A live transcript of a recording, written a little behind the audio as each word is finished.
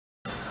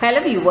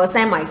Hello viewers,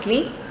 I am Maitli.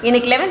 In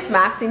 11th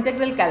Max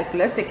Integral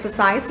Calculus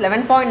exercise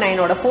 11.9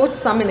 oda fourth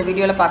sum in the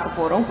video la paaka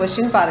porom.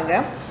 Question parunga.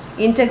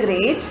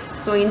 Integrate.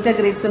 So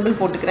integrate symbol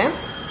potukren.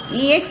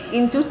 Ex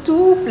into 2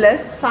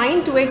 plus sin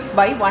 2x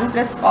by 1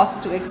 plus cos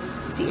 2x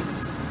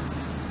dx.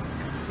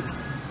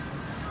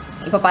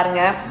 இப்போ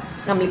பாருங்க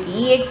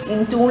நமக்கு ex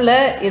into ல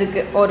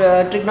இருக்கு ஒரு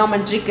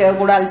trigonometric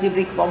கூட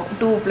algebraic form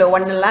 2 plus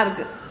 1 எல்லாம்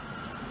இருக்கு.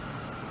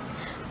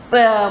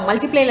 இப்போ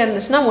மல்டிப்ளைல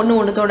இருந்துச்சுன்னா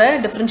ஒன்றோட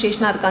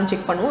டிஃப்ரென்ஷியேஷனாக இருக்கான்னு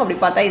செக் பண்ணுவோம். அப்படி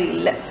பார்த்தா இது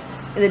இல்லை,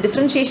 இது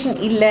டிஃப்ரென்ஷியேஷன்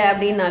இல்லை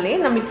அப்படின்னாலே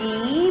நம்மளுக்கு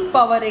இ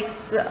பவர் எக்ஸ்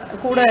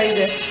கூட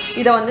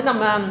இதை வந்து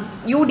நம்ம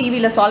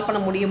யூடிவியில் சால்வ்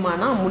பண்ண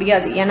முடியுமானா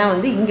முடியாது. ஏன்னா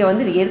வந்து இங்கே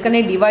வந்து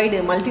ஏற்கனவே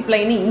டிவைடு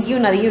மல்டிப்ளைன்னு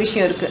இங்கேயும் நிறைய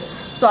விஷயம் இருக்குது.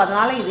 ஸோ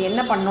அதனால் இது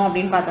என்ன பண்ணோம்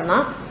அப்படின்னு பார்த்தோன்னா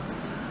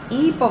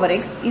இ பவர்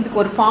எக்ஸ்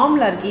இதுக்கு ஒரு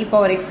ஃபார்முலா இருக்குது. இ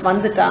பவர் எக்ஸ்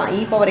வந்துட்டா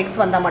இ பவர் எக்ஸ்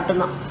வந்தால்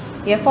மட்டும்தான்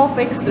F of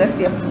X plus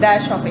F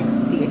dash of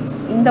X dx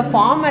இந்த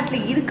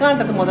ஃபார்மேட்டில்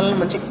இருக்கான்றது முதல்ல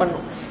நம்ம செக்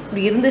பண்ணணும்.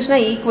 இப்படி இருந்துச்சுன்னா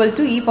equal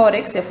to e power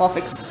X F of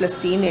X plus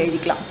சின்னு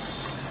எழுதிக்கலாம்.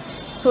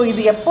 ஸோ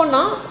இது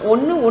எப்போன்னா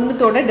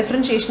ஒன்றுத்தோட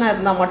டிஃப்ரென்ஷியேஷனாக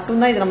இருந்தால்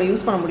மட்டும்தான் இதை நம்ம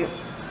யூஸ் பண்ண முடியும்.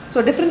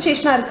 ஸோ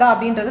டிஃப்ரென்ஷியேஷனாக இருக்கா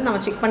அப்படின்றத நம்ம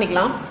செக்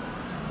பண்ணிக்கலாம்.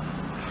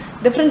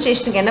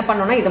 டிஃப்ரென்ஷியேஷனுக்கு என்ன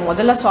பண்ணோன்னா இதை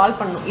முதல்ல சால்வ்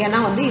பண்ணணும். ஏன்னா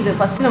வந்து இது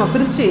ஃபஸ்ட்டு நம்ம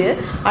பிரித்து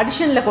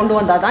அடிஷனில் கொண்டு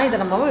வந்தால் தான் இதை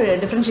நம்ம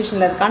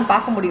டிஃப்ரென்ஷியேஷனில் இருக்கான்னு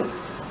பார்க்க முடியும்.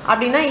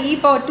 அப்படின்னா இ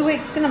பவர்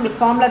 2xக்கு நம்மளுக்கு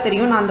ஃபார்முலா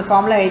தெரியும், நான் அந்த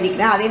ஃபார்முலா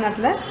எழுதிக்கிறேன். அதே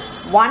நேரத்தில்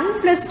 1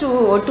 +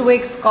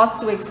 2x cos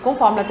 2xக்கும்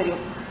ஃபார்முலா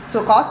தெரியும். ஸோ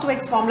cos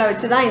 2x ஃபார்முலா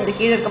வச்சு தான் இந்த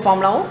கீழே இருக்க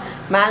ஃபார்முலாவும்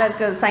மேலே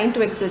இருக்கிற sin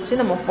 2x வச்சு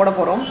நம்ம போட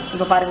போகிறோம்.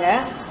 இப்போ பாருங்கள்,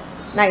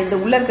 நான் இது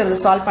உள்ளே இருக்கிறது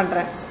சால்வ்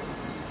பண்ணுறேன்.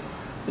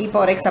 இ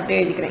பவர் எக்ஸ் அப்படியே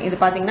எழுதிக்கிறேன். இது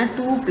பார்த்தீங்கன்னா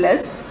 2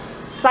 +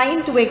 sin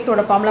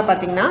 2xோட ஃபார்முலா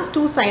பார்த்தீங்கன்னா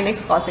 2 sin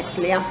x cos x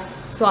இல்லையா?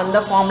 ஸோ அந்த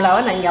ஃபார்முலாவை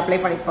நான் இங்கே அப்ளை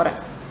பண்ணி போகிறேன்.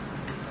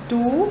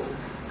 2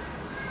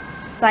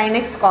 sin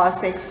x cos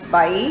x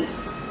by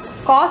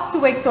cos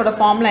 2xோட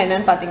formula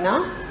என்னன்னு பார்த்தீங்கன்னா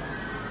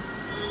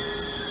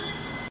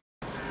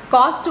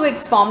cos 2x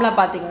ஃபார்முலா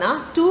பார்த்தீங்கன்னா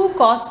 2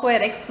 cos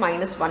square x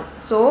minus 1.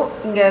 So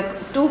இங்கே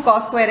 2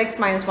 cos square x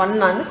minus 1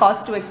 நான் வந்து cos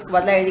 2xக்கு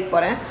பதிலாக எழுதி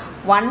போகிறேன்.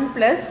 1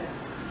 +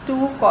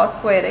 2 cos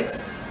square x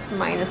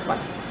minus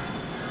 1.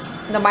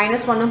 இந்த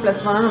மைனஸ் 1ம்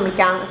ப்ளஸ் 1ம்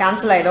நம்மளுக்கு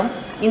கேன்சல் ஆகிடும்.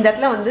 இந்த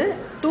இடத்துல வந்து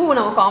 2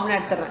 நம்ம காமனாக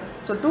எடுத்துடுறேன்.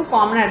 ஸோ 2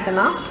 காமனாக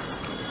எடுத்தோன்னா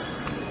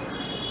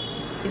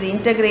இது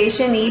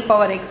இன்டகிரேஷன் இ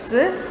பவர்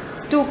எக்ஸு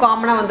 2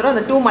 காமனாக வந்துடும்.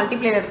 அந்த 2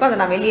 மல்டிப்ளைல இருக்கும், அதை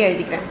நான் வெளியே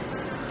எழுதிக்கிறேன்.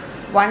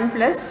 1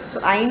 +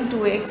 sin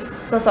 2x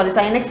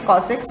sin x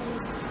cos x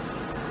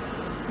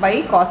by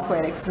cos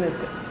square x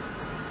இருக்கு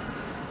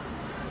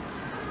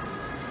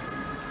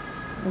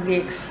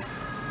dx.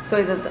 ஸோ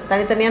இது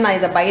தனித்தனியாக நான்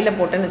இதை பையில்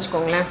போட்டேன்னு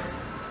வச்சுக்கோங்களேன்.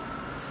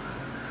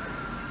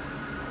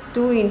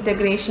 2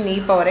 integration e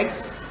power x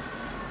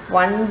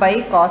 1 by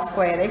cos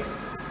square x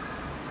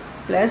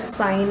plus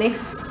sin x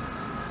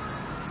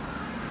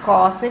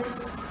cos x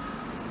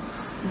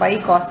by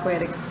cos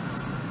square x.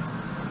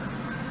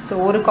 So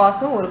ஒரு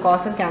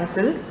காசும்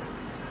கேன்சல்.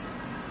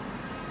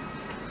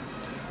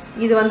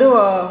 இது வந்து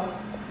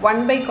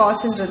 1 by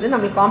cosன்றது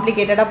நம்மளுக்கு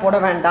காம்ப்ளிகேட்டடாக போட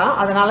வேண்டாம்.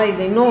 அதனால்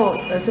இது இன்னும்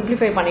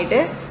சிம்பிளிஃபை பண்ணிவிட்டு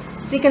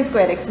சீக்கன்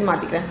ஸ்கொயர் எக்ஸ்ன்னு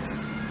மாற்றிக்கிறேன்.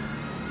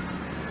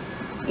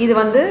 இது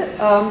வந்து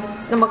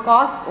நம்ம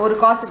ஒரு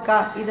காஸ் இருக்கா,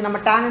 இது நம்ம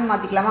டேன்னு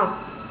மாற்றிக்கலாமா?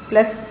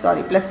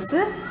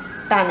 Plus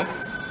tan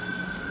x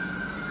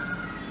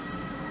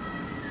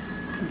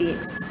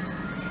dx.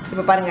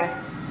 இப்போ பாருங்கள்,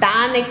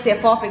 tan x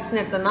f of x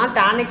ன்னு எடுத்தோம்னா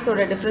tan x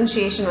ஓட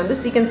டிஃப்ரென்ஷியேஷன் வந்து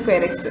secant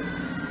square x.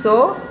 So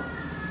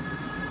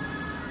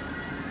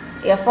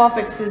f of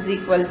x is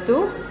equal to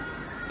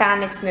tan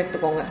x ன்னு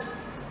எடுத்துக்கோங்க.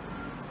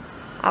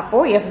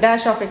 அப்போது f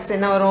dash of x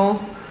என்ன வரும்?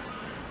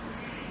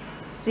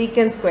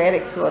 secant square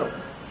x வரும்.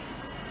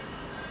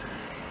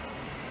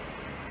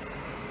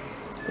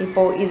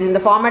 இப்போது இது இந்த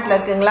ஃபார்மேட்டில்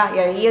இருக்குங்களா?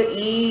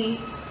 இ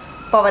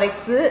பவர்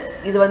எக்ஸு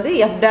இது வந்து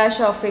f dash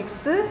of x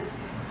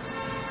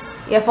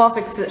f of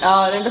x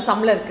ரெண்டும்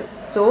சம்மில் இருக்குது.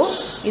 ஸோ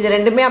இது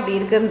ரெண்டுமே அப்படி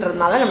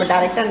இருக்குன்றதுனால நம்ம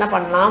டைரெக்டாக என்ன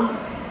பண்ணலாம்,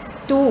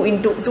 2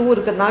 × 2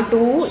 இருக்கிறதுனால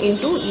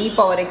 2 × e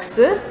power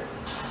x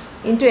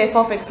into f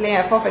of xலேயே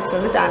f of x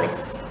வந்து tan x.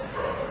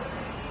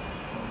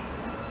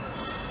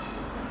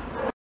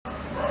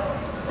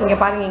 இங்கே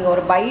பாருங்கள், இங்கே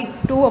ஒரு by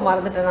 2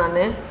 மறந்துட்டேன்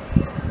நான்.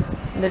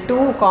 இந்த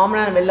 2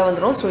 காமனாக வெளில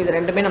வந்துடும். ஸோ இது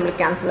ரெண்டுமே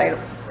நம்மளுக்கு கேன்சல்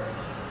ஆகிடும்.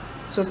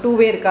 ஸோ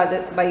 2வே இருக்காது,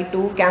 by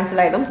 2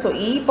 கேன்சல் ஆகிடும். So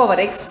e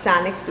power x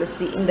tan x +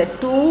 c இந்த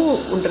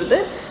 2ன்றது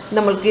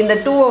நம்மளுக்கு இந்த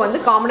 2வை வந்து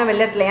காமனாக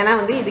வெளில இடத்துல, ஏன்னா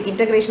வந்து இதுக்கு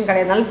இன்டகிரேஷன்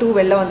கிடையாதுனால 2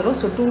 வெளில வந்துடும்.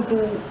 ஸோ 2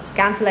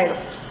 கேன்சல்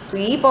ஆகிடும். So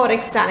e power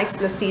x tan x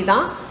 + c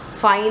தான்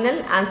final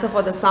answer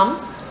for the some.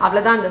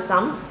 அவ்வளோதான் இந்த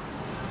சம்.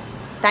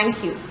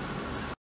 தேங்க்யூ.